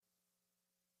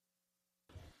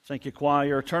Thank you,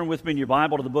 choir. Turn with me in your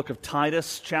Bible to the book of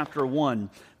Titus, chapter 1,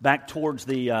 back towards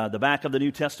the back of the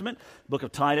New Testament, book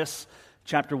of Titus,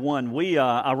 chapter 1. We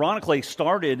ironically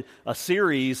started a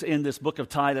series in this book of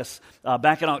Titus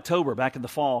back in October, back in the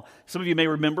fall. Some of you may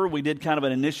remember we did kind of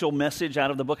an initial message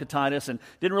out of the book of Titus and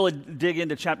didn't really dig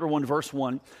into chapter 1, verse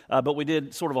 1, but we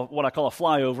did sort of what I call a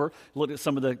flyover, looked at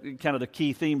some of the kind of the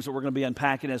key themes that we're going to be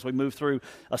unpacking as we move through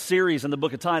a series in the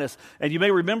book of Titus. And you may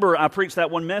remember I preached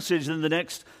that one message, and the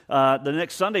next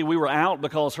Sunday we were out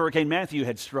because Hurricane Matthew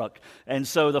had struck. And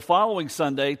so the following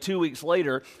Sunday, 2 weeks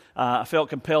later, I felt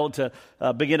compelled to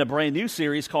begin a brand new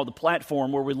series called The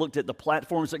Platform, where we looked at the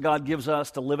platforms that God gives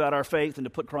us to live out our faith and to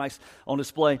put Christ on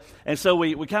display. And so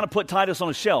we kind of put Titus on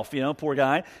a shelf, poor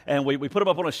guy, and we put him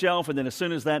up on a shelf, and then as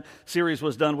soon as that series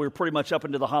was done, we were pretty much up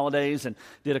into the holidays and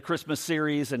did a Christmas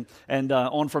series and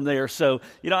on from there. So,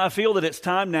 I feel that it's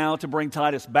time now to bring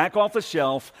Titus back off the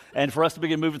shelf and for us to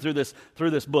begin moving through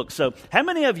this book. So how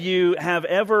many of you have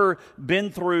ever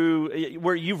been through,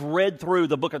 where you've read through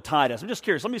the book of Titus? I'm just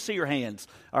curious. Let me see your hands,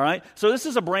 all right? So this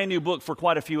is a brand new book for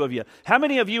quite a few of you. How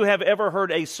many of you have ever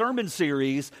heard a sermon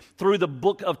series through the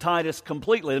book of Titus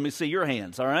completely? Let me see your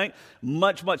hands, all right?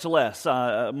 Much less,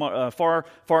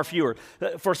 far fewer.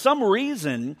 For some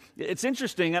reason, it's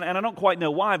interesting, and I don't quite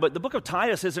know why, but the book of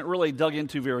Titus isn't really dug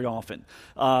into very often.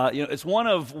 It's one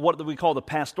of what we call the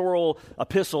pastoral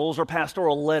epistles or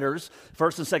pastoral letters.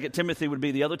 1st and 2nd Timothy would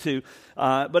be the other two.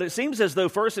 But it seems as though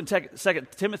 1st and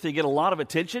 2nd Timothy get a lot of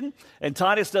attention, and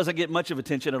Titus doesn't get much of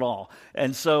attention at all.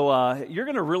 And so you're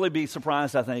going to really be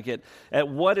surprised, I think, at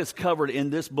what is covered in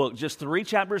this book. Just 3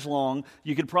 chapters long.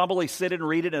 You could probably sit and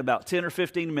read it in about 10 or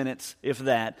 15 minutes, if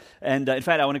that. And in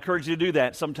fact, I would encourage you to do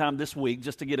that sometime this week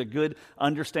just to get a good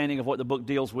understanding of what the book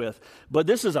deals with. But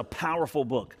this is a powerful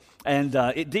book. And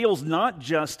it deals not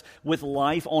just with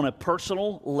life on a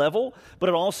personal level, but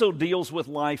it also deals with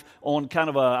life on kind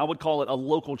of I would call it a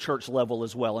local church level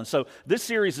as well. And so this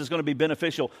series is going to be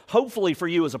beneficial, hopefully for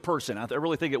you as a person. I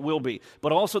really think it will be.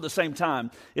 But also at the same time,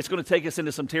 it's going to take us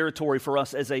into some territory for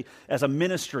us as a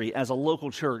ministry, as a local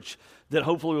church, that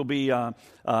hopefully will be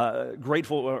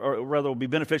grateful, or rather will be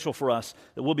beneficial for us,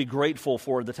 that we'll be grateful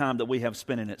for the time that we have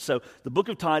spent in it. So the book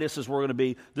of Titus is where we're going to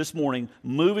be this morning,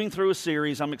 moving through a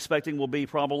series I'm expecting will be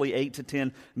probably 8 to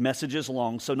 10 messages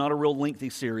long, so not a real lengthy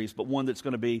series, but one that's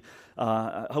going to be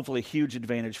hopefully a huge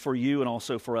advantage for you and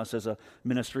also for us as a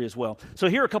ministry as well. So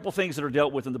here are a couple things that are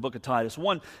dealt with in the book of Titus.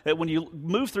 One, when you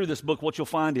move through this book, what you'll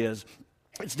find is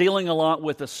it's dealing a lot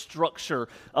with the structure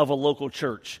of a local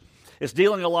church. It's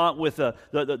dealing a lot with the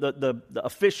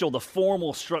official, the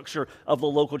formal structure of the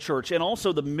local church, and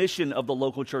also the mission of the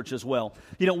local church as well.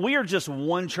 We are just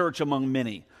one church among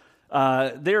many.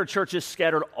 There are churches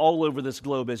scattered all over this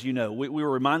globe, as you know. We were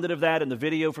reminded of that in the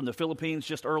video from the Philippines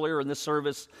just earlier in this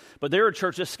service. But there are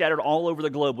churches scattered all over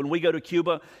the globe. When we go to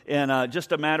Cuba in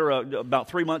just a matter of about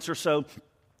 3 months or so,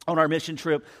 on our mission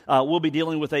trip, we'll be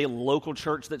dealing with a local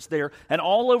church that's there. And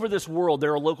all over this world,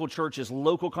 there are local churches,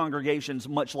 local congregations,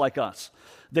 much like us.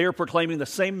 They are proclaiming the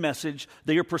same message.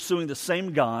 They are pursuing the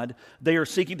same God. They are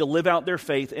seeking to live out their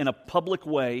faith in a public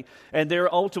way. And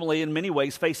they're ultimately, in many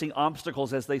ways, facing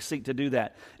obstacles as they seek to do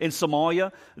that. In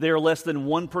Somalia, there are less than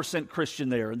 1% Christian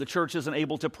there. And the church isn't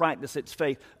able to practice its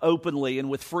faith openly and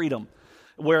with freedom.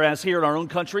 Whereas here in our own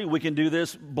country, we can do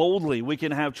this boldly. We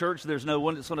can have church. There's no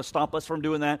one that's going to stop us from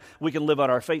doing that. We can live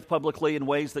out our faith publicly in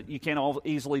ways that you can't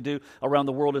easily do around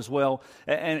the world as well.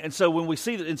 And so when we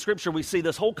see in Scripture, we see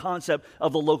this whole concept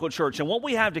of the local church. And what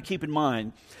we have to keep in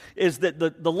mind is that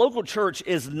the local church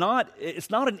it's not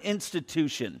an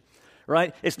institution.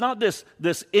 Right? It's not this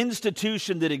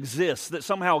institution that exists that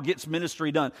somehow gets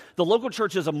ministry done. The local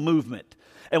church is a movement.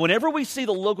 And whenever we see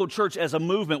the local church as a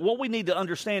movement, what we need to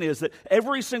understand is that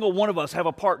every single one of us have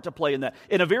a part to play in that.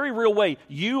 In a very real way,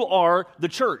 you are the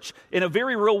church. In a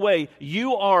very real way,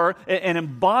 you are an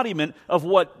embodiment of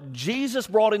what Jesus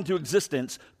brought into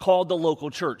existence called the local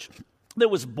church. That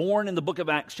was born in the book of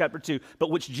Acts chapter 2, but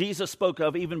which Jesus spoke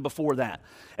of even before that.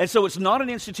 And so it's not an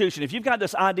institution. If you've got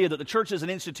this idea that the church is an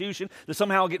institution, that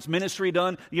somehow gets ministry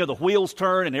done, the wheels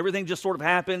turn and everything just sort of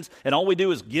happens, and all we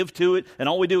do is give to it, and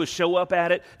all we do is show up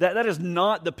at it, that is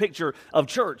not the picture of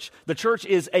church. The church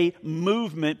is a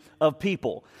movement of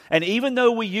people. And even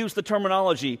though we use the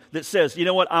terminology that says,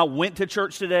 I went to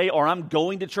church today, or I'm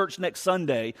going to church next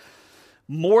Sunday,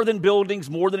 more than buildings,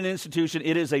 more than an institution,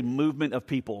 it is a movement of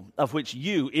people, of which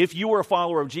you, if you are a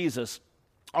follower of Jesus,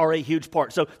 are a huge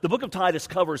part. So the book of Titus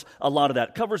covers a lot of that.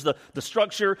 It covers the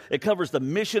structure, it covers the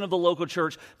mission of the local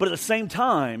church, but at the same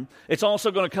time, it's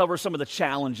also going to cover some of the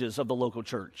challenges of the local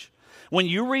church. When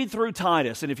you read through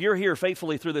Titus, and if you're here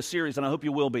faithfully through this series, and I hope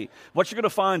you will be, what you're going to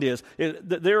find is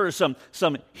that there are some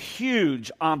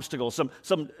huge obstacles,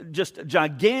 some just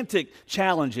gigantic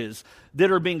challenges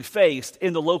that are being faced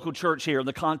in the local church here in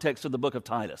the context of the book of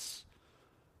Titus.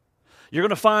 You're going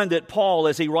to find that Paul,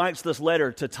 as he writes this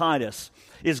letter to Titus,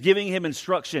 is giving him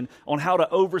instruction on how to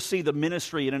oversee the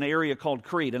ministry in an area called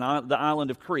Crete, the island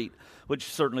of Crete, which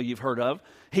certainly you've heard of.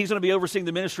 He's going to be overseeing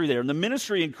the ministry there. And the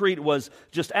ministry in Crete was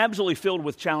just absolutely filled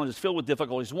with challenges, filled with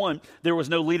difficulties. One, there was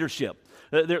no leadership.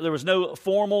 There was no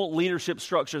formal leadership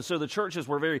structure, so the churches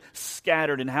were very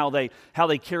scattered in how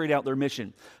they carried out their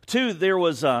mission. Two, there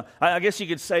was, I guess you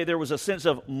could say, there was a sense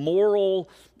of moral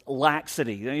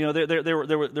laxity. You know,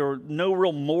 there were no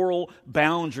real moral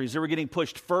boundaries. They were getting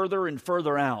pushed further and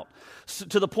further out,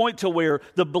 to the point to where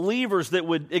the believers that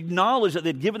would acknowledge that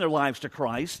they'd given their lives to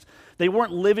Christ, they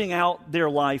weren't living out their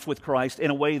life with Christ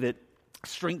in a way that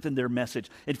strengthened their message.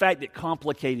 In fact, it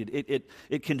complicated,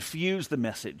 it confused the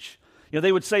message. You know,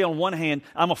 they would say on one hand,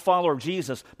 I'm a follower of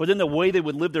Jesus, but then the way they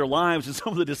would live their lives and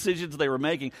some of the decisions they were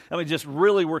making, just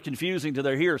really were confusing to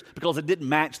their hearers because it didn't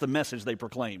match the message they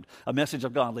proclaimed, a message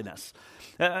of godliness.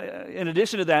 In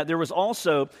addition to that, there was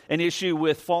also an issue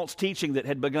with false teaching that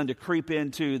had begun to creep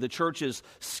into the churches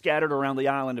scattered around the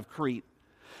island of Crete.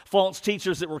 False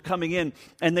teachers that were coming in,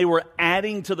 and they were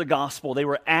adding to the gospel. They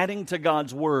were adding to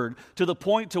God's word to the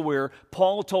point to where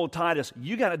Paul told Titus,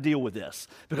 you got to deal with this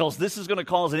because this is going to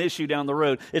cause an issue down the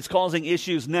road. It's causing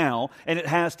issues now, and it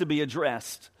has to be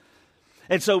addressed.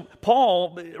 And so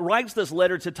Paul writes this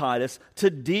letter to Titus to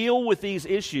deal with these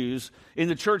issues in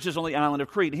the churches on the island of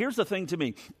Crete. Here's the thing to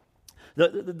me.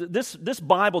 This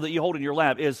Bible that you hold in your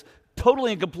lap is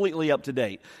totally and completely up to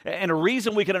date. And a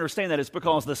reason we can understand that is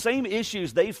because the same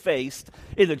issues they faced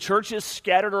in the churches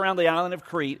scattered around the island of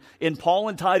Crete in Paul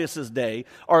and Titus's day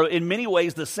are in many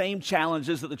ways the same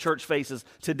challenges that the church faces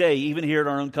today, even here in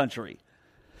our own country.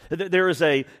 There is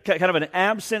a kind of an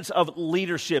absence of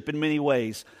leadership in many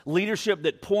ways. Leadership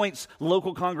that points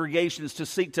local congregations to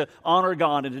seek to honor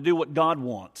God and to do what God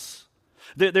wants.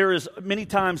 There is many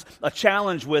times a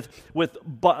challenge with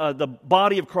the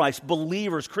body of Christ,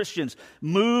 believers, Christians,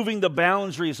 moving the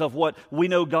boundaries of what we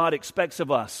know God expects of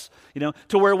us,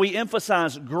 to where we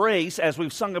emphasize grace, as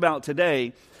we've sung about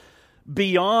today,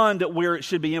 beyond where it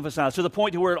should be emphasized, to the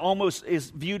point to where it almost is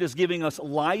viewed as giving us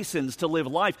license to live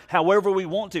life however we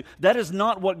want to. That is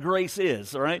not what grace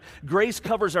is, all right? Grace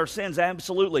covers our sins,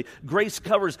 absolutely. Grace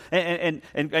covers, and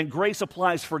grace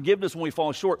applies forgiveness when we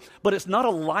fall short, but it's not a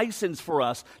license for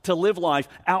us to live life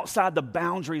outside the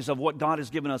boundaries of what God has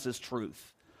given us as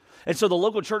truth. And so the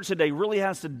local church today really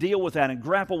has to deal with that and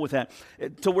grapple with that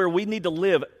to where we need to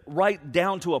live right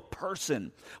down to a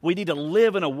person. We need to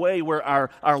live in a way where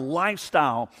our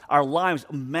lifestyle, our lives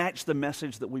match the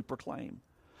message that we proclaim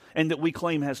and that we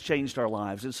claim has changed our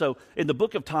lives. And so in the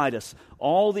book of Titus,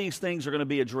 all these things are going to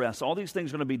be addressed. All these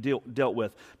things are going to be dealt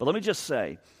with. But let me just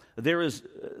say, there's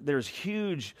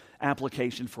huge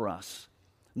application for us,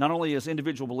 not only as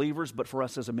individual believers, but for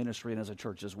us as a ministry and as a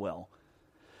church as well.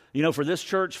 For this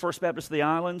church, First Baptist of the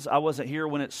Islands, I wasn't here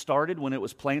when it started, when it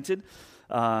was planted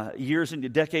years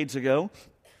and decades ago.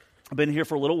 I've been here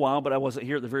for a little while, but I wasn't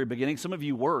here at the very beginning. Some of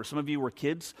you were. Some of you were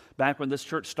kids back when this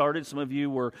church started. Some of you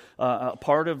were a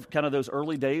part of kind of those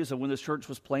early days of when this church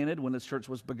was planted, when this church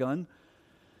was begun.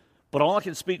 But all I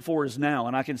can speak for is now,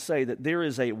 and I can say that there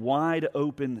is a wide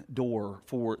open door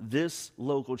for this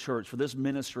local church, for this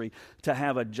ministry, to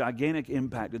have a gigantic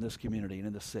impact in this community and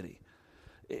in this city,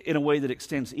 in a way that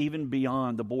extends even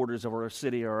beyond the borders of our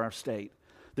city or our state.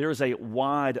 There is a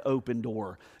wide open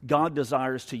door. God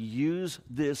desires to use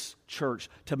this church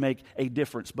to make a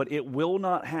difference, but it will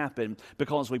not happen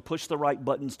because we push the right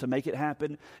buttons to make it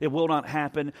happen. It will not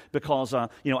happen because, I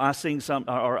sing some,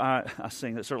 or I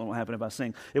sing. That certainly won't happen if I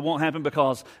sing. It won't happen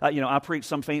because, I preach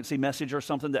some fancy message or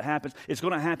something that happens. It's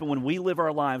going to happen when we live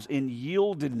our lives in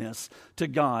yieldedness to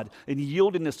God, in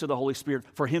yieldedness to the Holy Spirit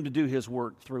for Him to do His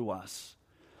work through us.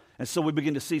 And so we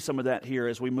begin to see some of that here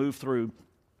as we move through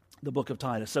the book of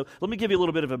Titus. So let me give you a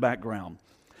little bit of a background.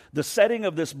 The setting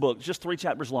of this book, just 3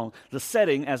 chapters long, the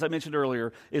setting, as I mentioned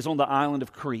earlier, is on the island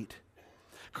of Crete.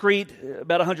 Crete,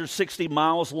 about 160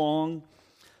 miles long,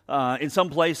 in some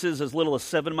places as little as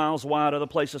 7 miles wide, other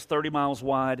places 30 miles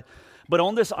wide. But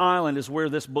on this island is where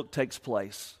this book takes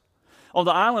place. On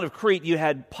the island of Crete, you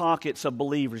had pockets of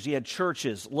believers. You had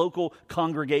churches, local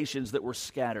congregations that were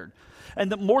scattered.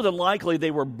 And that more than likely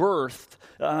they were birthed,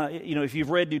 if you've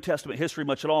read New Testament history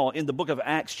much at all, in the book of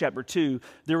Acts chapter 2,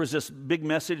 there was this big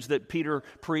message that Peter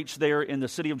preached there in the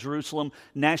city of Jerusalem.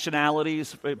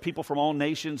 Nationalities, people from all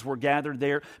nations were gathered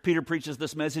there. Peter preaches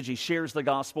this message, he shares the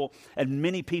gospel, and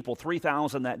many people,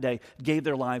 3,000 that day, gave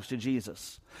their lives to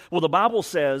Jesus. Well, the Bible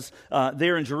says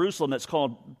there in Jerusalem, that's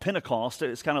called Pentecost.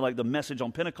 It's kind of like the message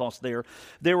on Pentecost there.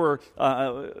 There were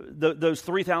those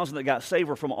 3,000 that got saved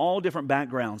were from all different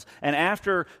backgrounds. And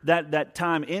after that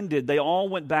time ended, they all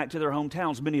went back to their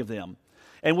hometowns, many of them.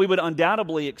 And we would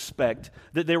undoubtedly expect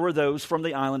that there were those from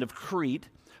the island of Crete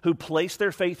who placed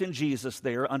their faith in Jesus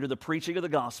there under the preaching of the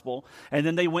gospel, and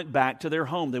then they went back to their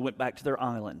home. They went back to their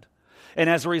island. And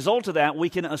as a result of that, we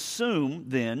can assume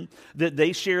then that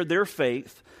they shared their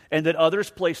faith and that others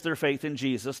placed their faith in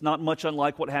Jesus, not much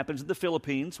unlike what happens in the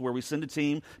Philippines, where we send a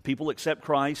team, people accept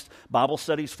Christ, Bible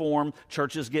studies form,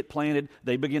 churches get planted,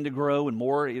 they begin to grow, and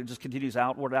more, it just continues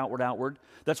outward, outward, outward.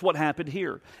 That's what happened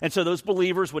here. And so those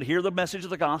believers would hear the message of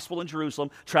the gospel in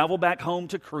Jerusalem, travel back home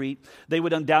to Crete. They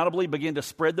would undoubtedly begin to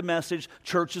spread the message.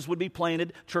 Churches would be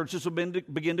planted. Churches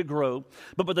would begin to grow.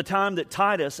 But by the time that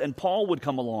Titus and Paul would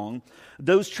come along,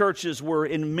 those churches were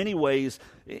in many ways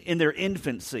in their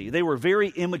infancy. They were very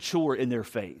immature in their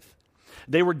faith.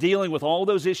 They were dealing with all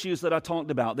those issues that I talked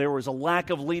about. There was a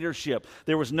lack of leadership.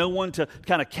 There was no one to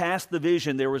kind of cast the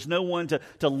vision. There was no one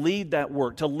to lead that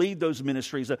work, to lead those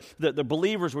ministries. The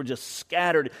believers were just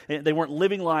scattered. They weren't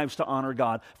living lives to honor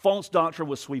God. False doctrine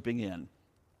was sweeping in.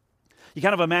 You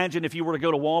kind of imagine if you were to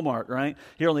go to Walmart, right,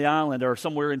 here on the island or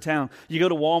somewhere in town. You go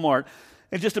to Walmart,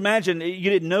 and just imagine, you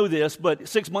didn't know this, but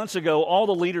 6 months ago, all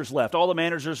the leaders left, all the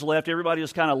managers left, everybody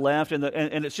just kind of left, and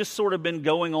it's just sort of been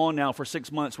going on now for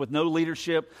 6 months with no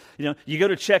leadership. You go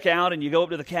to check out and you go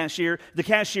up to the cashier. The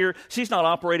cashier, she's not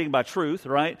operating by truth,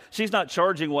 right? She's not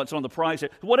charging what's on the price.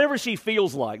 Whatever she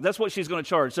feels like, that's what she's going to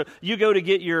charge. So you go to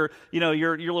get your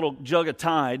little jug of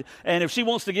Tide, and if she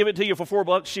wants to give it to you for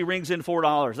 $4, she rings in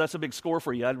 $4. That's a big score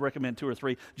for you. I'd recommend 2 or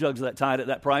 3 jugs of that Tide at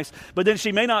that price. But then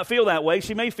she may not feel that way.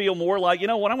 She may feel more like, you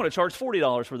know what, I'm going to charge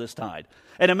 $40 for this Tide.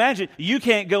 And imagine, you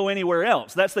can't go anywhere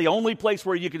else. That's the only place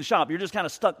where you can shop. You're just kind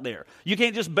of stuck there. You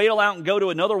can't just bail out and go to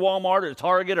another Walmart or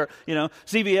Target or,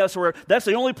 CVS or where. That's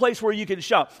the only place where you can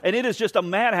shop. And it is just a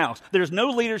madhouse. There's no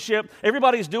leadership.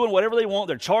 Everybody's doing whatever they want.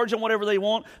 They're charging whatever they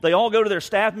want. They all go to their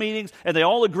staff meetings and they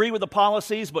all agree with the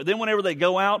policies. But then whenever they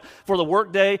go out for the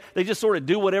workday, they just sort of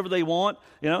do whatever they want.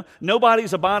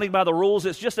 Nobody's abiding by the rules.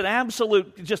 It's just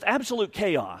absolute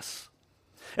chaos.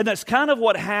 And that's kind of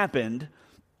what happened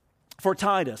for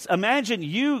Titus. Imagine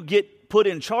you get put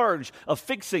in charge of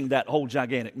fixing that whole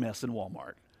gigantic mess in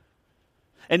Walmart.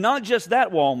 And not just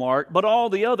that Walmart, but all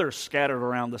the others scattered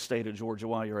around the state of Georgia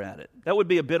while you're at it. That would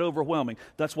be a bit overwhelming.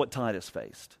 That's what Titus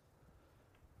faced.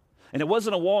 And it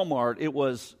wasn't a Walmart, it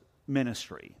was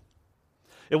ministry.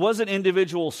 It wasn't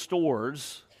individual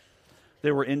stores.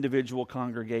 There were individual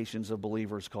congregations of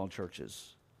believers called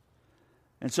churches.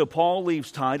 And so Paul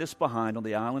leaves Titus behind on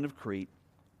the island of Crete.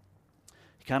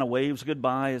 He kind of waves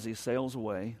goodbye as he sails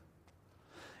away.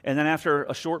 And then after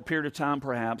a short period of time,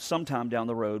 perhaps, sometime down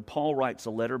the road, Paul writes a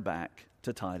letter back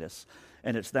to Titus.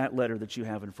 And it's that letter that you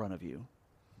have in front of you.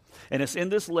 And it's in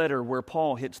this letter where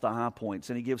Paul hits the high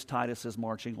points and he gives Titus his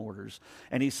marching orders.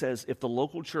 And he says, if the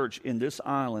local church in this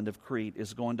island of Crete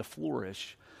is going to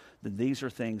flourish, then these are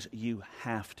things you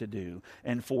have to do.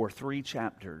 And for 3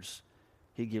 chapters,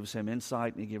 he gives him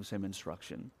insight and he gives him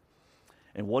instruction.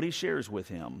 And what he shares with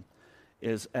him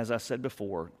is, as I said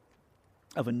before,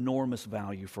 of enormous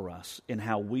value for us in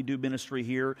how we do ministry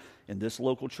here in this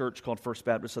local church called First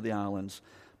Baptist of the Islands.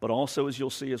 But also, as you'll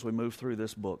see as we move through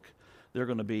this book, there are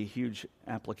going to be huge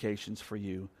applications for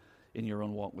you in your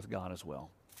own walk with God as well.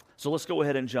 So let's go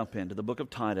ahead and jump into the book of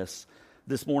Titus.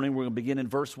 This morning, we're going to begin in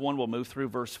verse 1. We'll move through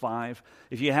verse 5.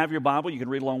 If you have your Bible, you can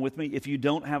read along with me. If you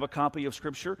don't have a copy of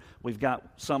Scripture, we've got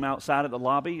some outside at the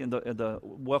lobby, in the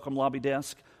welcome lobby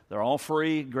desk. They're all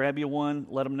free. Grab you one.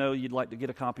 Let them know you'd like to get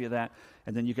a copy of that,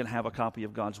 and then you can have a copy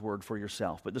of God's Word for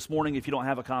yourself. But this morning, if you don't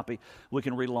have a copy, we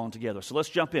can read along together. So let's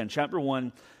jump in. Chapter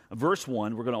 1, verse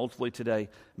 1. We're going to ultimately today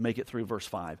make it through verse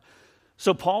 5.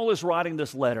 So Paul is writing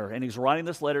this letter, and he's writing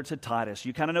this letter to Titus.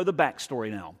 You kind of know the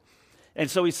backstory now. And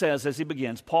so he says, as he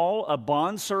begins, Paul, a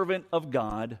bondservant of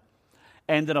God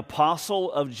and an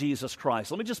apostle of Jesus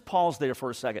Christ. Let me just pause there for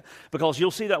a second, because you'll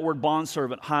see that word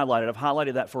bondservant highlighted. I've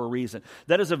highlighted that for a reason.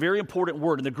 That is a very important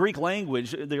word. In the Greek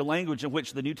language, the language in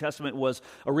which the New Testament was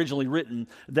originally written,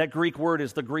 that Greek word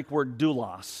is the Greek word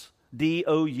doulos.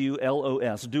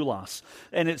 D-O-U-L-O-S, doulos.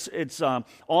 And it's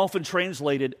often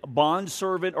translated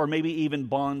bondservant or maybe even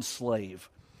bondslave.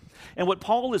 And what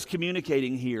Paul is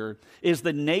communicating here is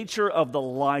the nature of the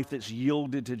life that's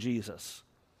yielded to Jesus.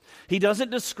 He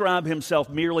doesn't describe himself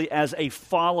merely as a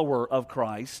follower of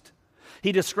Christ.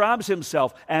 He describes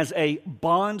himself as a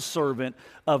bondservant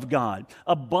of God.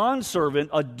 A bondservant,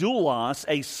 a doulos,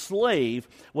 a slave,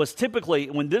 was typically,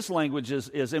 when this language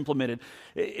is implemented,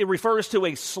 it refers to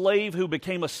a slave who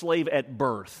became a slave at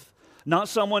birth. Not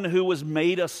someone who was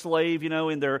made a slave,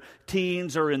 in their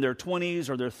teens or in their 20s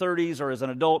or their 30s or as an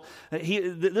adult.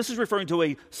 This is referring to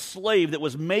a slave that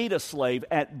was made a slave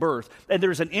at birth. And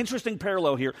there's an interesting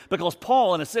parallel here because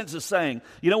Paul, in a sense, is saying,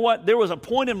 you know what? There was a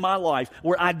point in my life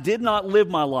where I did not live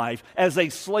my life as a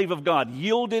slave of God,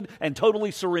 yielded and totally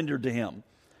surrendered to Him.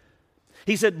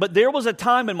 He said, but there was a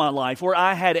time in my life where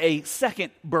I had a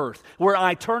second birth, where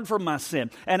I turned from my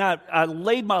sin, and I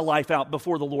laid my life out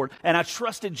before the Lord, and I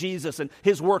trusted Jesus and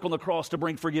His work on the cross to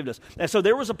bring forgiveness. And so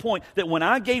there was a point that when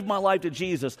I gave my life to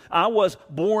Jesus, I was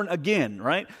born again,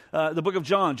 right? The book of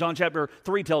John chapter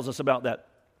 3 tells us about that.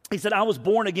 He said, I was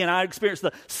born again. I experienced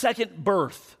the second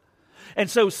birth. And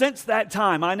so since that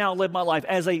time, I now live my life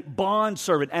as a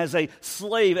bondservant, as a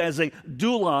slave, as a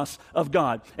doulos of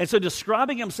God. And so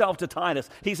describing himself to Titus,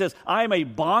 he says, I am a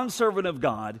bondservant of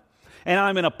God, and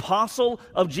I'm an apostle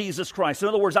of Jesus Christ. In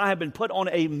other words, I have been put on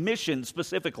a mission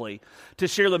specifically to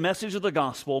share the message of the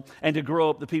gospel and to grow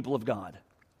up the people of God.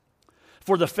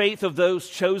 For the faith of those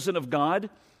chosen of God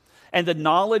and the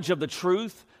knowledge of the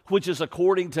truth which is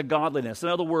according to godliness. In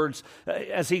other words,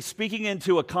 as he's speaking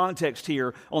into a context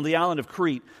here on the island of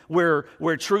Crete, where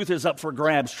truth is up for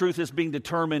grabs, truth is being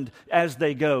determined as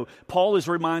they go, Paul is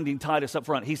reminding Titus up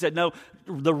front. He said, no,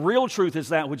 the real truth is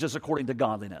that which is according to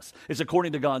godliness. It's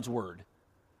according to God's word.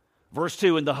 Verse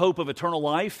 2, in the hope of eternal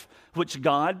life, which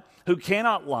God, who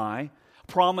cannot lie,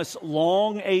 promised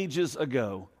long ages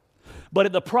ago, but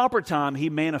at the proper time He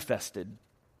manifested,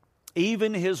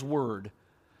 even His word,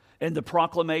 and the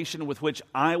proclamation with which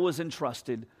I was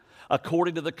entrusted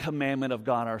according to the commandment of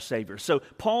God our Savior. So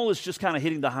Paul is just kind of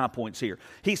hitting the high points here.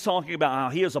 He's talking about how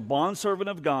he is a bondservant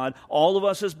of God. All of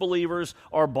us as believers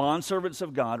are bondservants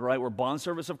of God, right? We're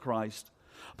bondservants of Christ.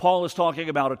 Paul is talking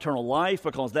about eternal life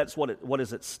because that's what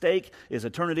is at stake is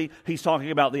eternity. He's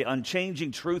talking about the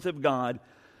unchanging truth of God.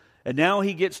 And now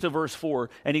he gets to verse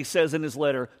 4, and he says in his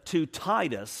letter, to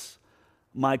Titus,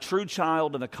 my true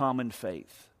child in a common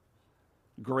faith.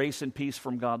 Grace and peace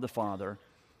from God the Father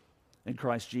and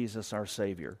Christ Jesus our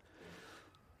Savior.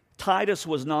 Titus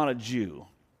was not a Jew.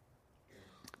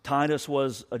 Titus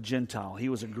was a Gentile. He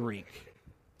was a Greek.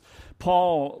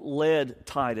 Paul led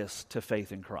Titus to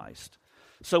faith in Christ.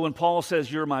 So when Paul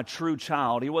says, you're my true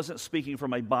child, he wasn't speaking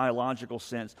from a biological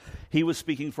sense. He was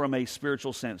speaking from a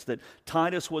spiritual sense, that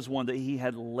Titus was one that he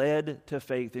had led to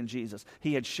faith in Jesus.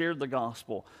 He had shared the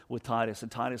gospel with Titus,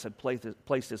 and Titus had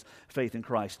placed his faith in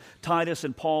Christ. Titus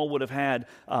and Paul would have had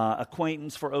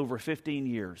acquaintance for over 15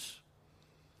 years.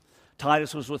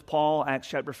 Titus was with Paul, Acts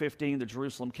chapter 15, the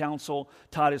Jerusalem Council.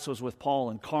 Titus was with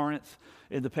Paul in Corinth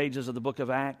in the pages of the book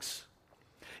of Acts.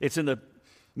 It's in the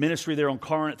ministry there on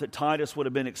Corinth that Titus would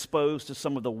have been exposed to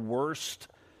some of the worst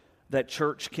that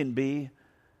church can be.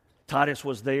 Titus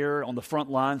was there on the front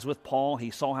lines with Paul. He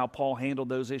saw how Paul handled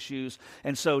those issues.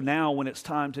 And so now when it's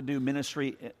time to do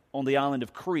ministry on the island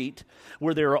of Crete,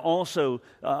 where there are also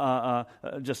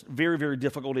just very, very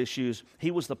difficult issues,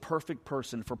 he was the perfect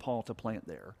person for Paul to plant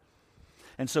there.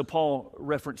 And so Paul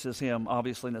references him,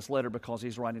 obviously, in this letter because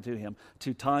he's writing to him,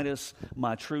 to Titus,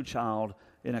 my true child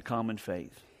in a common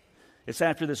faith. It's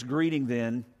after this greeting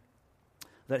then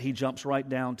that he jumps right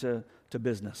down to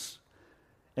business.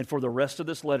 And for the rest of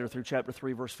this letter through chapter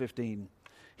 3, verse 15,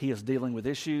 he is dealing with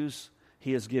issues.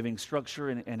 He is giving structure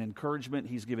and encouragement.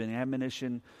 He's giving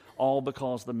admonition, all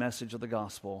because the message of the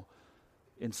gospel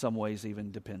in some ways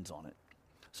even depends on it.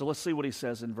 So let's see what he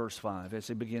says in verse 5 as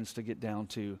he begins to get down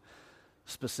to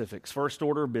specifics. First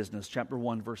order of business, chapter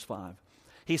 1, verse 5.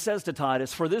 He says to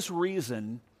Titus, for this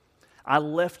reason I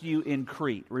left you in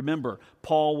Crete. Remember,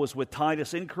 Paul was with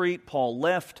Titus in Crete. Paul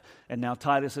left, and now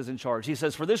Titus is in charge. He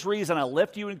says, for this reason I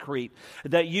left you in Crete,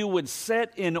 that you would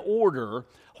set in order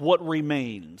what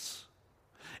remains,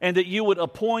 and that you would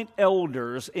appoint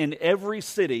elders in every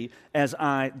city as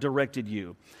I directed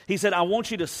you. He said, I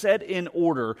want you to set in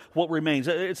order what remains.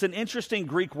 It's an interesting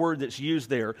Greek word that's used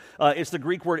there. It's the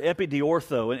Greek word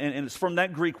epidiortho, and it's from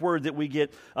that Greek word that we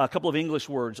get a couple of English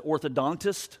words,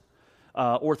 orthodontist,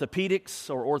 orthopedics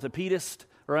or orthopedist,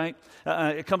 right?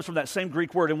 It comes from that same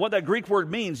Greek word. And what that Greek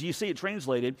word means, you see it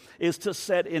translated, is to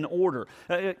set in order.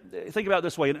 Think about it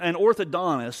this way. An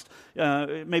orthodontist,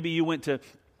 maybe you went to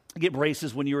get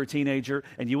braces when you were a teenager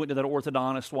and you went to that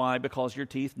orthodontist. Why? Because your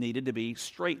teeth needed to be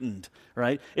straightened,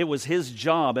 right? It was his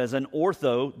job as an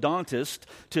orthodontist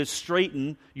to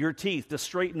straighten your teeth, to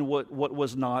straighten what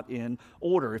was not in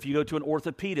order. If you go to an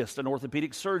orthopedist, an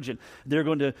orthopedic surgeon, they're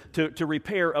going to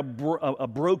repair a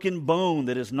broken bone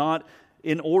that is not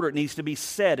in order. It needs to be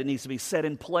set. It needs to be set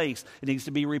in place. It needs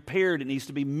to be repaired. It needs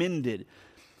to be mended.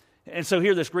 And so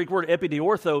here, this Greek word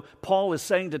epidiortho, Paul is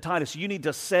saying to Titus, you need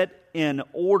to set in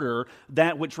order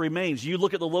that which remains. You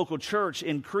look at the local church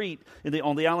in Crete,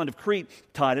 on the island of Crete,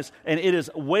 Titus, and it is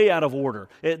way out of order.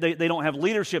 They don't have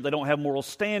leadership. They don't have moral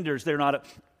standards. They're not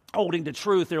holding to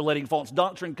truth. They're letting false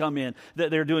doctrine come in.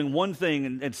 They're doing one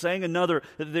thing and saying another.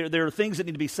 There are things that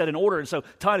need to be set in order. And so,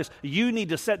 Titus, you need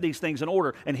to set these things in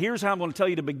order. And here's how I'm going to tell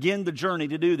you to begin the journey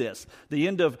to do this. The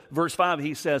end of verse 5,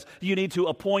 he says, you need to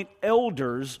appoint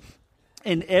elders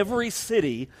in every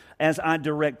city as I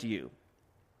direct you.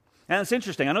 And it's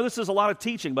interesting. I know this is a lot of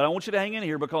teaching, but I want you to hang in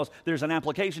here because there's an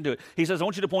application to it. He says, I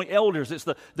want you to appoint elders. It's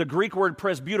the Greek word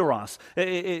presbyteros.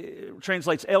 It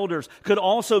translates elders. Could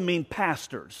also mean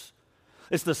pastors.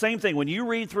 It's the same thing. When you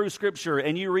read through Scripture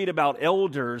and you read about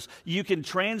elders, you can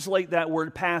translate that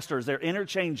word pastors. They're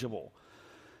interchangeable.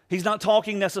 He's not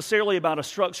talking necessarily about a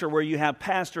structure where you have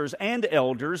pastors and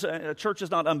elders. A church is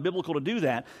not unbiblical to do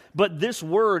that. But this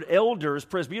word, elders,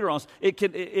 presbyteros,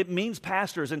 it means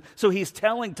pastors. And so he's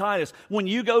telling Titus, when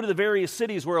you go to the various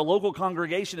cities where a local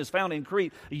congregation is found in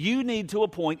Crete, you need to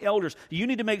appoint elders. You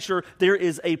need to make sure there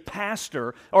is a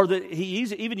pastor, or that he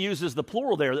even uses the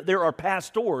plural there, that there are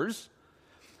pastors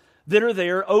that are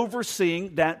there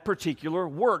overseeing that particular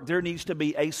work. There needs to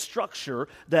be a structure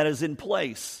that is in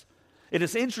place. It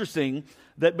is interesting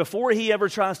that before he ever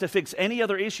tries to fix any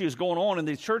other issues going on in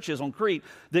these churches on Crete,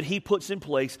 that he puts in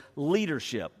place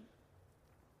leadership.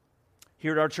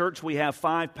 Here at our church, we have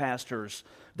 5 pastors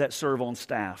that serve on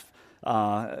staff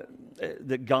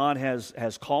that God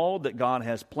has called, that God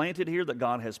has planted here, that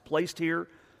God has placed here.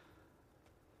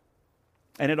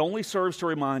 And it only serves to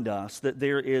remind us that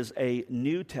there is a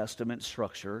New Testament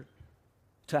structure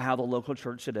to how the local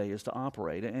church today is to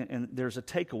operate. And there's a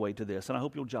takeaway to this, and I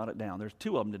hope you'll jot it down. There's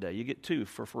 2 of them today. You get 2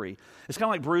 for free. It's kind of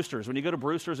like Brewster's. When you go to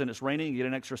Brewster's and it's raining, you get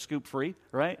an extra scoop free,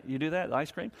 right? You do that,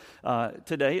 ice cream.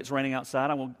 Today, it's raining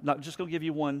outside. I'm not just going to give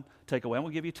you 1 takeaway. I'm going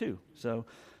to give you 2. So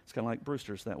it's kind of like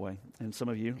Brewster's that way. And some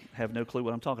of you have no clue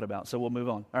what I'm talking about, so we'll move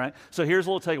on. All right? So here's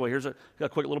a little takeaway. Here's a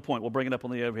quick little point. We'll bring it up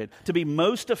on the overhead. To be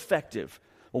most effective,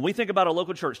 when we think about a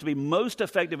local church, to be most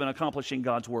effective in accomplishing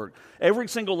God's work, every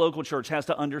single local church has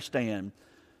to understand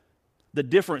the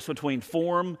difference between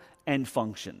form and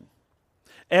function.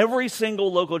 Every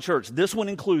single local church, this one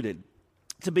included,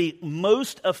 to be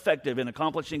most effective in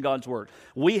accomplishing God's work,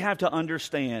 we have to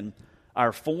understand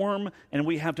our form and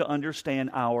we have to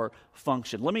understand our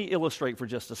function. Let me illustrate for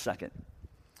just a second.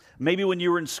 Maybe when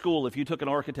you were in school, if you took an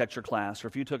architecture class or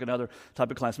if you took another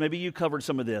type of class, maybe you covered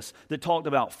some of this that talked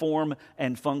about form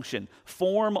and function.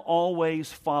 Form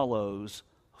always follows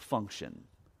function.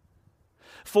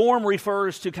 Form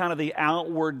refers to kind of the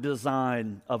outward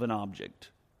design of an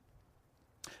object.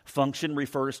 Function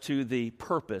refers to the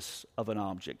purpose of an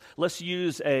object. Let's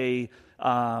use a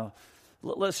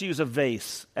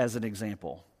vase as an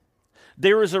example.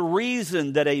 There is a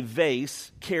reason that a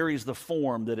vase carries the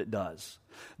form that it does.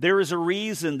 There is a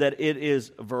reason that it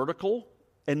is vertical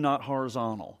and not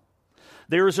horizontal.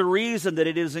 There is a reason that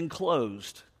it is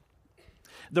enclosed.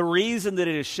 The reason that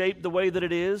it is shaped the way that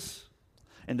it is,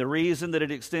 and the reason that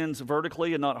it extends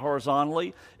vertically and not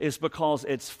horizontally, is because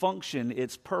its function,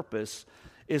 its purpose,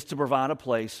 is to provide a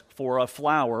place for a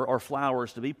flower or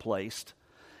flowers to be placed,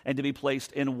 and to be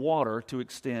placed in water to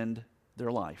extend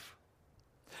their life.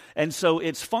 And so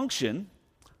its function,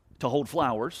 to hold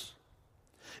flowers,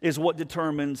 is what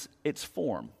determines its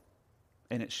form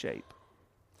and its shape.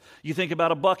 You think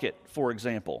about a bucket, for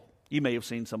example. You may have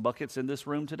seen some buckets in this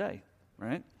room today,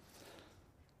 right?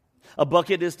 A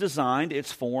bucket is designed,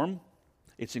 its form,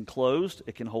 it's enclosed,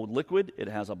 it can hold liquid, it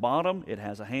has a bottom, it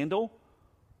has a handle,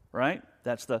 right?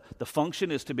 That's the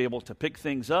function is to be able to pick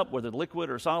things up, whether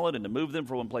liquid or solid, and to move them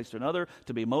from one place to another,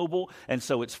 to be mobile. And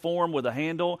so its form with a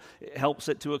handle helps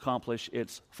it to accomplish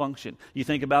its function. You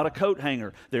think about a coat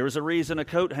hanger. There is a reason a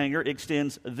coat hanger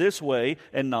extends this way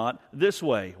and not this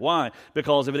way. Why?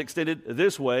 Because if it extended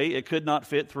this way, it could not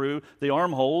fit through the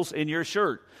armholes in your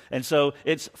shirt. And so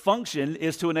its function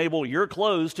is to enable your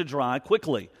clothes to dry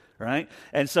quickly. right?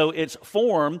 And so its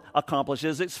form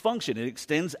accomplishes its function. It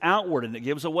extends outward and it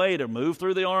gives a way to move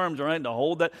through the arms, right, and to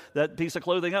hold that piece of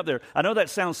clothing up there. I know that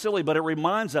sounds silly, but it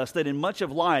reminds us that in much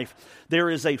of life, there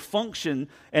is a function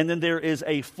and then there is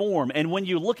a form. And when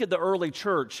you look at the early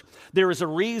church, there is a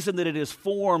reason that it is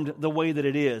formed the way that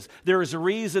it is. There is a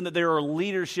reason that there are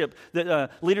leadership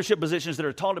positions that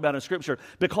are taught about in Scripture,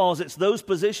 because it's those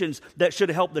positions that should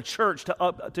help the church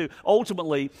to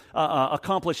ultimately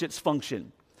accomplish its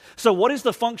function. So what is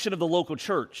the function of the local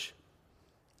church?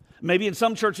 Maybe in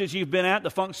some churches you've been at,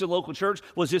 the function of the local church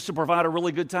was just to provide a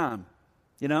really good time.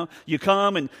 You know, you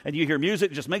come and you hear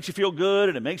music, it just makes you feel good,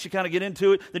 and it makes you kind of get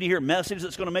into it. Then you hear a message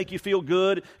that's going to make you feel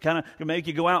good, kind of make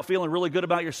you go out feeling really good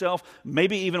about yourself.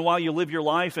 Maybe even while you live your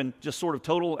life and just sort of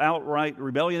total outright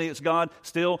rebellion against God,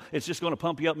 still, it's just going to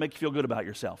pump you up, make you feel good about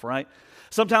yourself, right?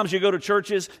 Sometimes you go to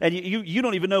churches and you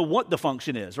don't even know what the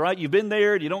function is, right? You've been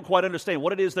there and you don't quite understand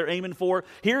what it is they're aiming for.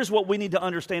 Here's what we need to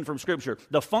understand from Scripture.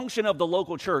 The function of the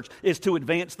local church is to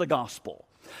advance the gospel.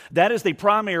 That is the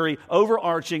primary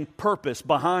overarching purpose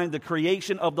behind the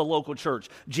creation of the local church.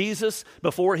 Jesus,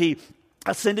 before he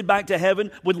ascended back to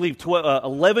heaven, would leave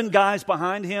 11 guys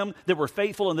behind him that were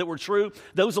faithful and that were true.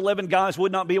 Those 11 guys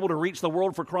would not be able to reach the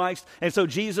world for Christ. And so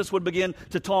Jesus would begin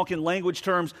to talk in language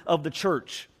terms of the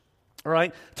church. All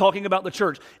right, talking about the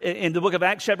church. In the book of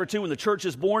Acts chapter 2, when the church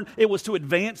is born, it was to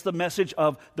advance the message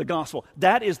of the gospel.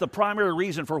 That is the primary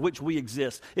reason for which we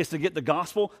exist, is to get the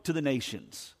gospel to the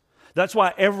nations. That's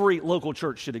why every local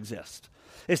church should exist,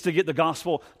 is to get the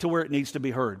gospel to where it needs to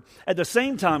be heard. At the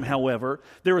same time, however,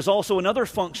 there is also another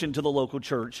function to the local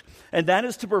church, and that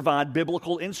is to provide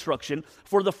biblical instruction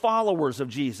for the followers of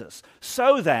Jesus,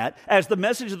 so that as the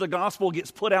message of the gospel gets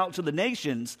put out to the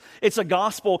nations, it's a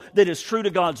gospel that is true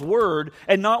to God's word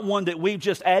and not one that we've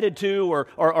just added to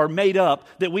or made up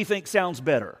that we think sounds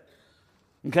better.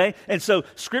 Okay? And so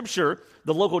Scripture,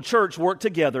 the local church, work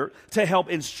together to help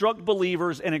instruct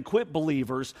believers and equip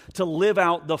believers to live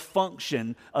out the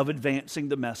function of advancing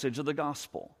the message of the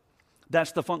gospel.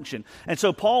 That's the function. And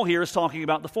so Paul here is talking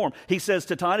about the form. He says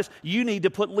to Titus, you need to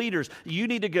put leaders. You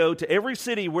need to go to every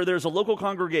city where there's a local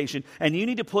congregation, and you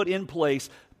need to put in place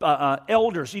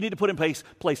elders. You need to put in place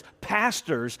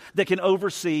pastors that can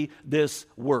oversee this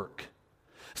work,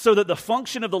 so that the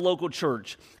function of the local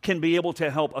church can be able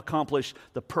to help accomplish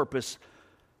the purpose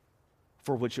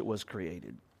for which it was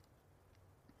created.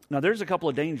 Now, there's a couple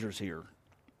of dangers here.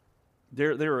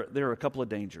 There are a couple of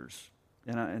dangers,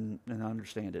 and I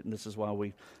understand it, and this is why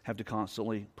we have to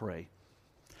constantly pray.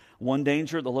 One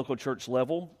danger at the local church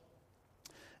level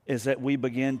is that we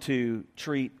begin to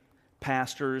treat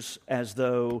pastors as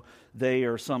though they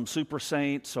are some super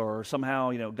saints, or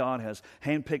somehow, God has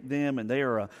handpicked them and they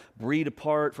are a breed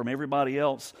apart from everybody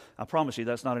else. I promise you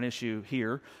that's not an issue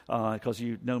here, because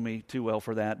you know me too well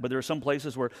for that. But there are some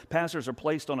places where pastors are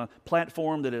placed on a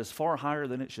platform that is far higher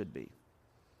than it should be.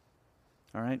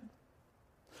 All right?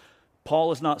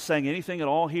 Paul is not saying anything at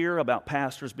all here about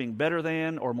pastors being better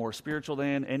than or more spiritual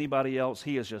than anybody else.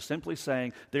 He is just simply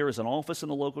saying there is an office in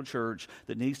the local church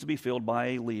that needs to be filled by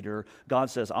a leader.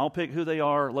 God says, I'll pick who they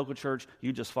are, local church,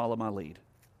 you just follow my lead.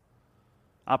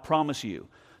 I promise you,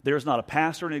 there is not a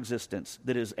pastor in existence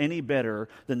that is any better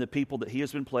than the people that he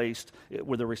has been placed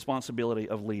with the responsibility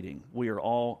of leading. We are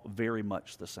all very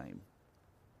much the same.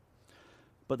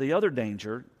 But the other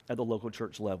danger at the local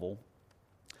church level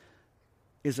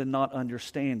is in not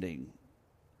understanding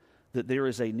that there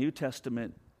is a New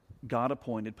Testament,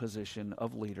 God-appointed position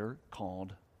of leader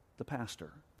called the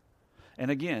pastor. And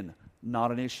again,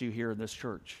 not an issue here in this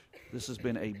church. This has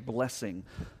been a blessing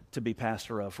to be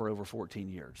pastor of for over 14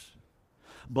 years.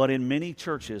 But in many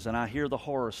churches, and I hear the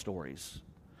horror stories,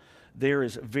 there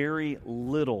is very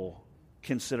little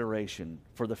consideration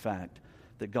for the fact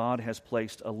that God has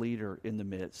placed a leader in the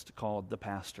midst called the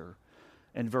pastor,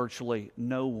 and virtually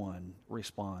no one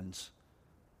responds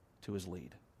to his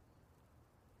lead.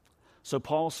 So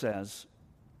Paul says,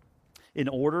 in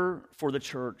order for the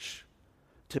church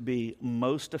to be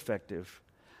most effective,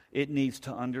 it needs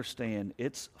to understand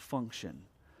its function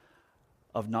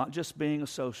of not just being a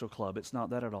social club, it's not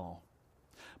that at all,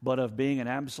 but of being an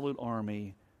absolute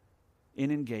army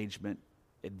in engagement,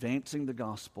 advancing the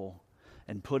gospel,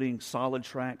 and putting solid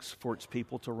tracks for its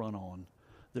people to run on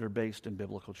that are based in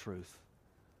biblical truth,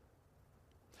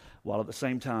 while at the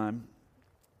same time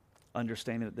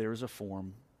understanding that there is a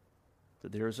form,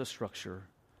 that there is a structure,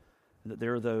 and that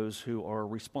there are those who are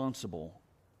responsible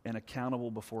and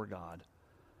accountable before God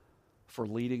for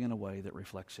leading in a way that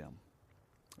reflects Him,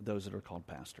 those that are called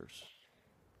pastors.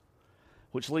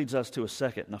 Which leads us to a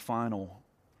second and a final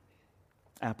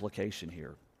application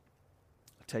here,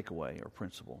 a takeaway or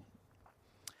principle.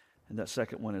 And that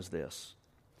second one is this,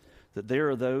 that there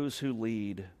are those who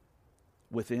lead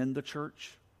within the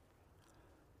church,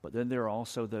 but then there are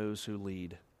also those who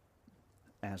lead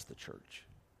as the church.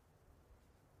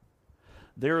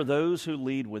 There are those who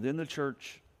lead within the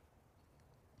church,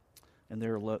 and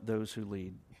there are those who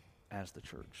lead as the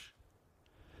church.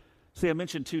 See, I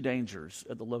mentioned two dangers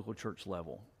at the local church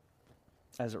level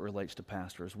as it relates to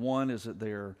pastors. One is that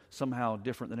they're somehow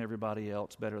different than everybody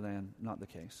else, better than, not the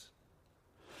case.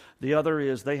 The other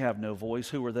is they have no voice.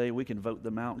 Who are they? We can vote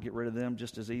them out and get rid of them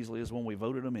just as easily as when we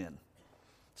voted them in.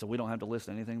 So we don't have to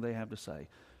listen to anything they have to say.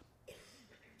 It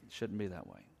shouldn't be that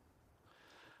way.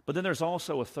 But then there's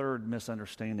also a third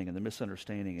misunderstanding, and the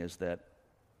misunderstanding is that,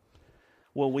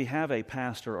 well, we have a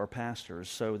pastor or pastors,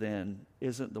 so then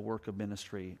isn't the work of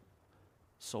ministry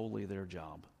solely their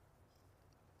job?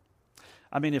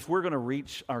 I mean, if we're going to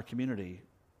reach our community,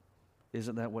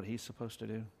 isn't that what he's supposed to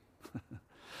do?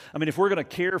 I mean, if we're going to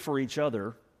care for each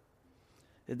other,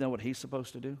 isn't that what he's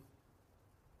supposed to do?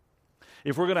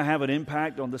 If we're going to have an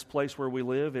impact on this place where we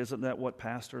live, isn't that what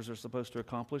pastors are supposed to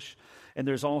accomplish? And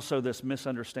there's also this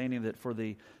misunderstanding that for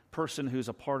the person who's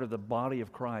a part of the body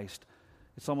of Christ,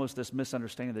 it's almost this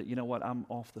misunderstanding that, you know what, I'm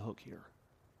off the hook here.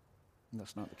 And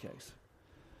that's not the case.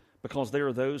 Because there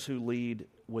are those who lead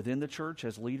within the church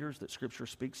as leaders that Scripture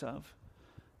speaks of,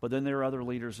 but then there are other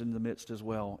leaders in the midst as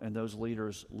well, and those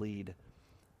leaders lead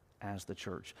as the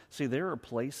church. See, there are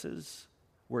places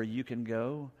where you can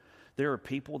go. There are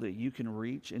people that you can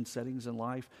reach in settings in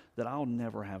life that I'll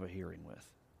never have a hearing with.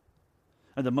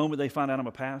 And the moment they find out I'm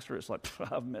a pastor, it's like,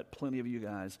 I've met plenty of you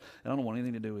guys, and I don't want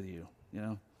anything to do with you, you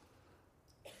know?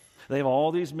 They have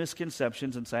all these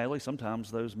misconceptions, and sadly, sometimes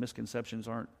those misconceptions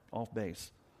aren't off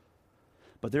base.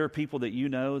 But there are people that you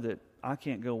know that I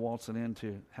can't go waltzing in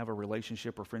to have a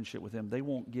relationship or friendship with them. They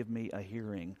won't give me a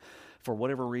hearing for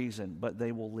whatever reason, but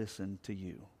they will listen to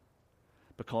you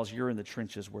because you're in the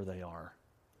trenches where they are,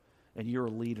 and you're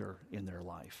a leader in their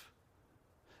life.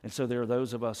 And so there are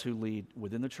those of us who lead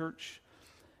within the church,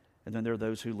 and then there are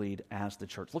those who lead as the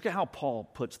church. Look at how Paul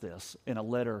puts this in a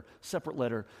letter, separate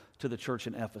letter to the church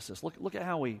in Ephesus. Look at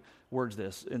how he words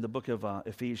this in the book of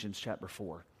Ephesians chapter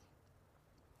 4.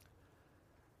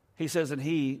 He says, and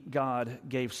he, God,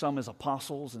 gave some as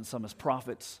apostles and some as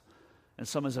prophets and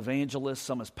some as evangelists,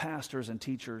 some as pastors and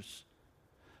teachers.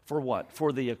 For what?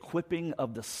 For the equipping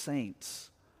of the saints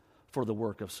for the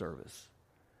work of service.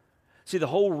 See, the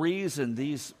whole reason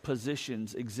these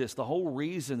positions exist, the whole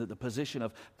reason that the position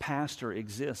of pastor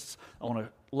exists on a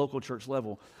local church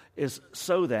level is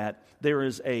so that there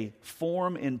is a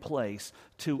form in place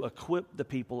to equip the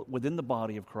people within the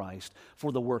body of Christ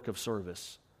for the work of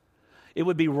service. It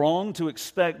would be wrong to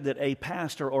expect that a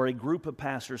pastor or a group of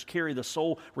pastors carry the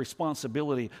sole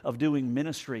responsibility of doing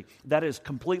ministry. That is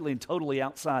completely and totally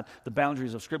outside the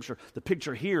boundaries of Scripture. The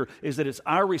picture here is that it's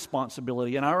our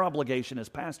responsibility and our obligation as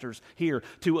pastors here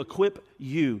to equip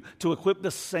you, to equip the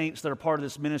saints that are part of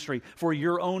this ministry for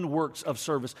your own works of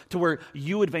service, to where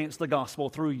you advance the gospel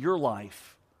through your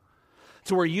life,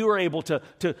 to where you are able to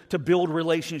build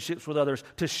relationships with others,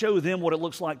 to show them what it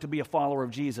looks like to be a follower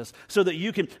of Jesus, so that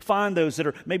you can find those that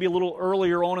are maybe a little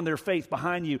earlier on in their faith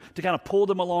behind you to kind of pull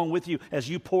them along with you as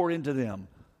you pour into them.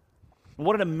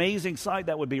 What an amazing sight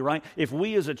that would be, right? If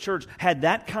we as a church had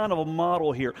that kind of a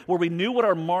model here, where we knew what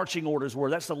our marching orders were.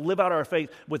 That's to live out our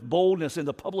faith with boldness in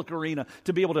the public arena,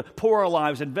 to be able to pour our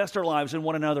lives, invest our lives in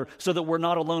one another so that we're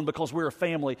not alone because we're a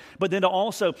family. But then to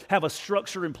also have a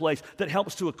structure in place that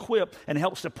helps to equip and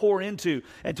helps to pour into,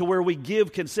 and to where we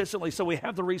give consistently so we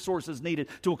have the resources needed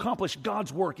to accomplish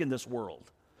God's work in this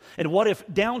world. And what if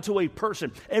down to a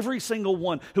person, every single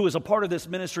one who is a part of this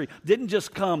ministry didn't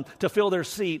just come to fill their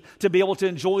seat to be able to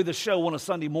enjoy the show on a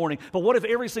Sunday morning, but what if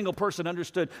every single person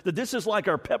understood that this is like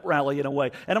our pep rally in a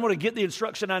way, and I'm going to get the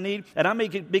instruction I need, and I may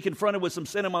be confronted with some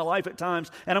sin in my life at times,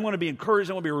 and I'm going to be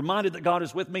encouraged, I'm going to be reminded that God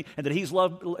is with me, and that He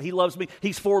loves me,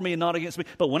 He's for me and not against me.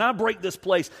 But when I break this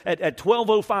place at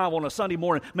 12:05 on a Sunday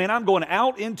morning, man, I'm going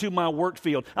out into my work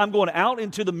field, I'm going out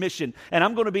into the mission, and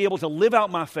I'm going to be able to live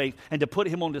out my faith and to put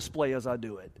Him on display as I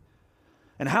do it.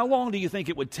 And how long do you think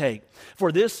it would take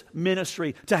for this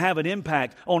ministry to have an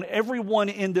impact on everyone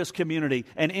in this community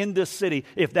and in this city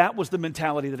if that was the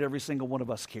mentality that every single one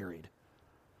of us carried?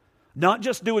 Not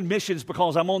just doing missions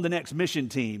because I'm on the next mission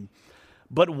team,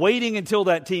 but waiting until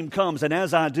that team comes. And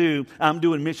as I do, I'm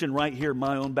doing mission right here in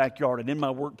my own backyard and in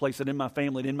my workplace and in my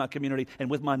family and in my community and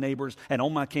with my neighbors and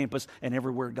on my campus and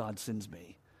everywhere God sends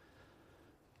me.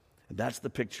 And that's the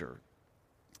picture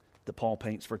that Paul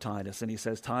paints for Titus. And he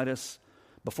says, Titus,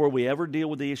 before we ever deal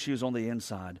with the issues on the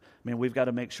inside, man, we've got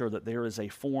to make sure that there is a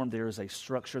form, there is a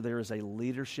structure, there is a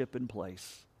leadership in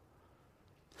place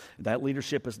That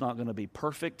leadership is not going to be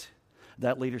perfect.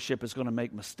 That leadership is going to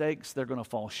make mistakes. They're going to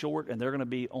fall short, and they're going to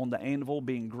be on the anvil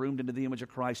being groomed into the image of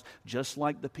Christ, just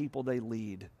like the people they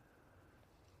lead.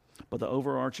 But the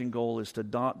overarching goal is to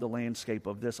dot the landscape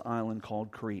of this island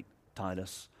called Crete,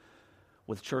 Titus,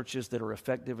 with churches that are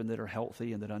effective and that are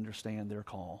healthy and that understand their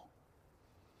call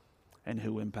and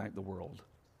who impact the world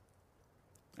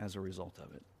as a result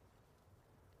of it.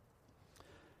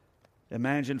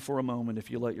 Imagine for a moment,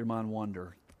 if you let your mind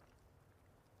wander,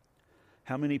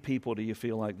 how many people do you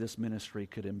feel like this ministry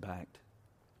could impact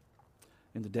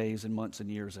in the days and months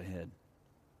and years ahead?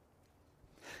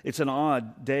 It's an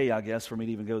odd day, I guess, for me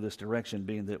to even go this direction,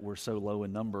 being that we're so low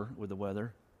in number with the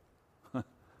weather.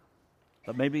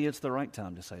 But maybe it's the right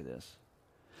time to say this.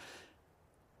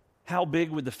 How big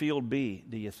would the field be,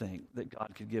 do you think, that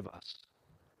God could give us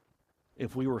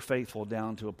if we were faithful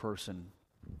down to a person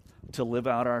to live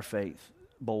out our faith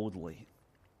boldly,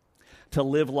 to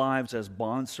live lives as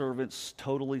bondservants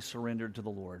totally surrendered to the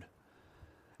Lord,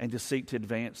 and to seek to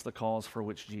advance the cause for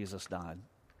which Jesus died,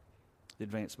 the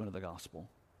advancement of the gospel?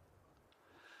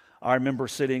 I remember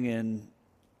sitting in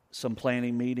some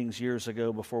planning meetings years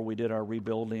ago before we did our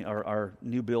rebuilding, our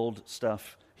new build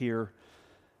stuff here,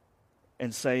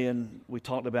 and saying, we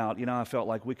talked about, I felt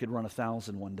like we could run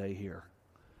 1,000 one day here.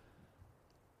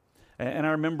 And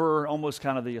I remember almost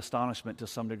kind of the astonishment to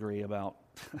some degree about,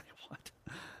 what?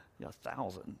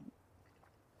 1,000.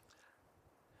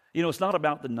 It's not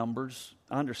about the numbers.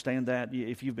 I understand that.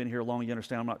 If you've been here long, you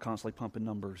understand I'm not constantly pumping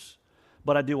numbers.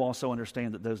 But I do also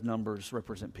understand that those numbers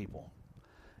represent people.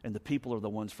 And the people are the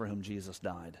ones for whom Jesus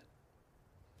died.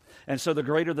 And so the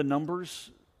greater the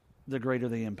numbers, the greater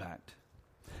the impact.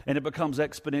 And it becomes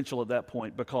exponential at that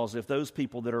point, because if those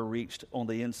people that are reached on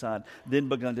the inside then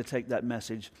begun to take that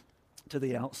message to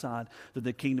the outside, that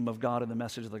the kingdom of God and the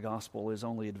message of the gospel is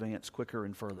only advanced quicker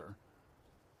and further.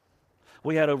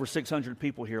 We had over 600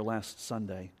 people here last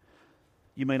Sunday.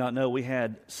 You may not know, we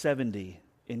had 70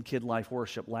 in Kid Life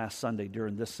Worship last Sunday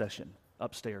during this session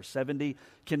upstairs. 70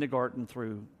 kindergarten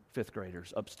through fifth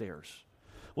graders upstairs.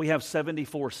 We have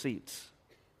 74 seats.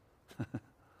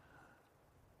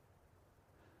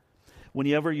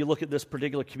 Whenever you look at this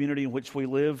particular community in which we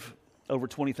live, over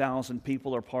 20,000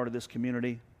 people are part of this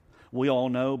community. We all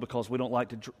know, because we don't like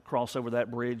to cross over that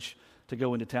bridge to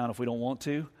go into town if we don't want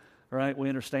to, right? We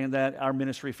understand that. Our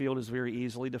ministry field is very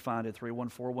easily defined at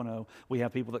 31410. We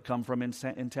have people that come from in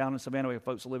town in Savannah. We have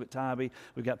folks that live at Tybee.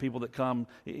 We've got people that come,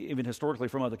 even historically,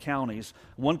 from other counties.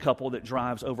 One couple that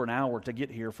drives over an hour to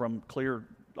get here from Clear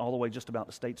all the way just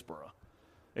about to Statesboro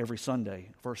every Sunday,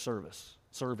 first service,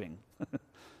 serving.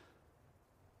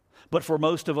 But for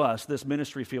most of us, this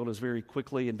ministry field is very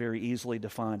quickly and very easily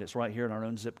defined. It's right here in our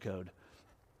own zip code.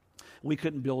 We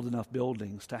couldn't build enough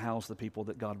buildings to house the people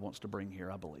that God wants to bring here,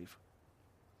 I believe.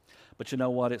 But you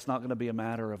know what? It's not going to be a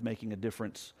matter of making a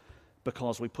difference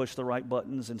because we push the right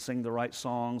buttons and sing the right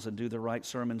songs and do the right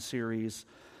sermon series.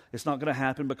 It's not going to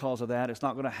happen because of that. It's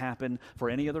not going to happen for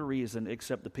any other reason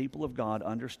except the people of God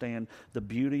understand the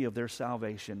beauty of their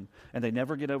salvation, and they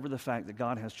never get over the fact that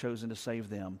God has chosen to save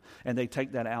them, and they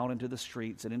take that out into the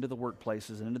streets and into the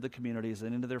workplaces and into the communities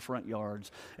and into their front yards,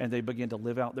 and they begin to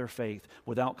live out their faith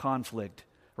without conflict,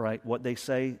 right? What they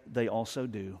say, they also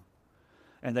do,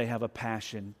 and they have a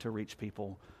passion to reach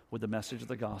people with the message of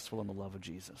the gospel and the love of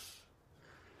Jesus.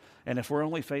 And if we're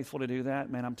only faithful to do that,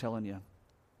 man, I'm telling you,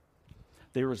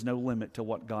 there is no limit to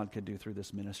what God could do through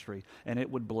this ministry, and it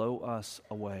would blow us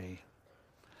away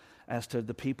as to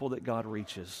the people that God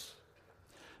reaches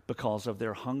because of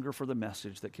their hunger for the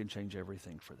message that can change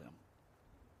everything for them.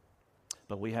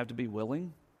 But we have to be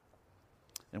willing,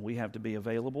 and we have to be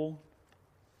available,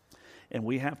 and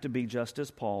we have to be just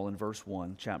as Paul in verse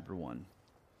 1, chapter 1.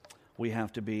 We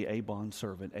have to be a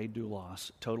bondservant, a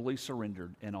doulos, totally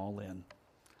surrendered and all in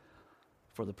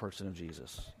for the person of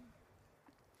Jesus.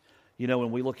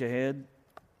 When we look ahead,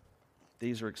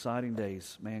 these are exciting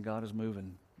days. Man, God is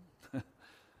moving.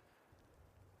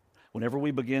 Whenever we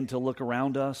begin to look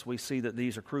around us, we see that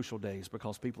these are crucial days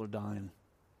because people are dying.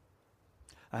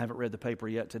 I haven't read the paper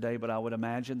yet today, but I would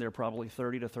imagine there are probably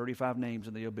 30 to 35 names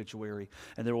in the obituary,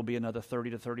 and there will be another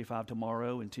 30 to 35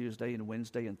 tomorrow and Tuesday and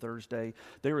Wednesday and Thursday.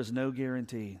 There is no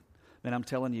guarantee. And I'm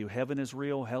telling you, heaven is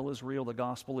real, hell is real, the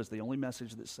gospel is the only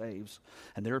message that saves.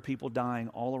 And there are people dying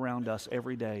all around us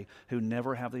every day who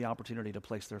never have the opportunity to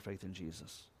place their faith in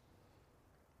Jesus.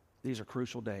 These are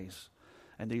crucial days,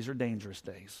 and these are dangerous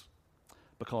days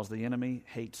because the enemy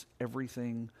hates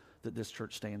everything that this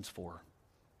church stands for.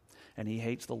 And he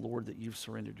hates the Lord that you've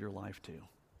surrendered your life to.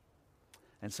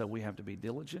 And so we have to be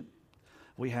diligent,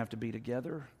 we have to be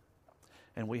together,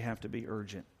 and we have to be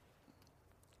urgent.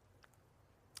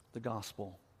 The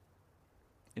gospel,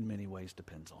 in many ways,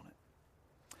 depends on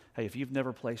it. Hey, if you've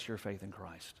never placed your faith in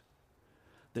Christ,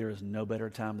 there is no better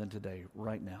time than today,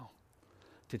 right now,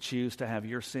 to choose to have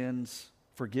your sins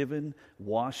forgiven,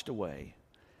 washed away,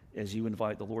 as you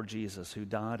invite the Lord Jesus, who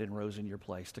died and rose in your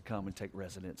place, to come and take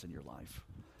residence in your life,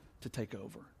 to take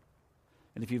over.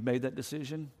 And if you've made that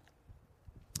decision,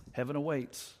 heaven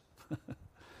awaits,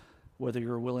 whether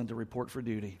you're willing to report for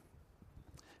duty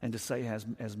and to say,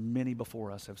 as many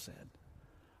before us have said,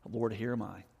 Lord, here am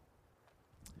I.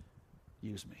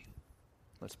 Use me.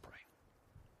 Let's pray.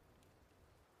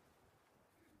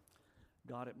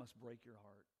 God, it must break your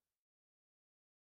heart.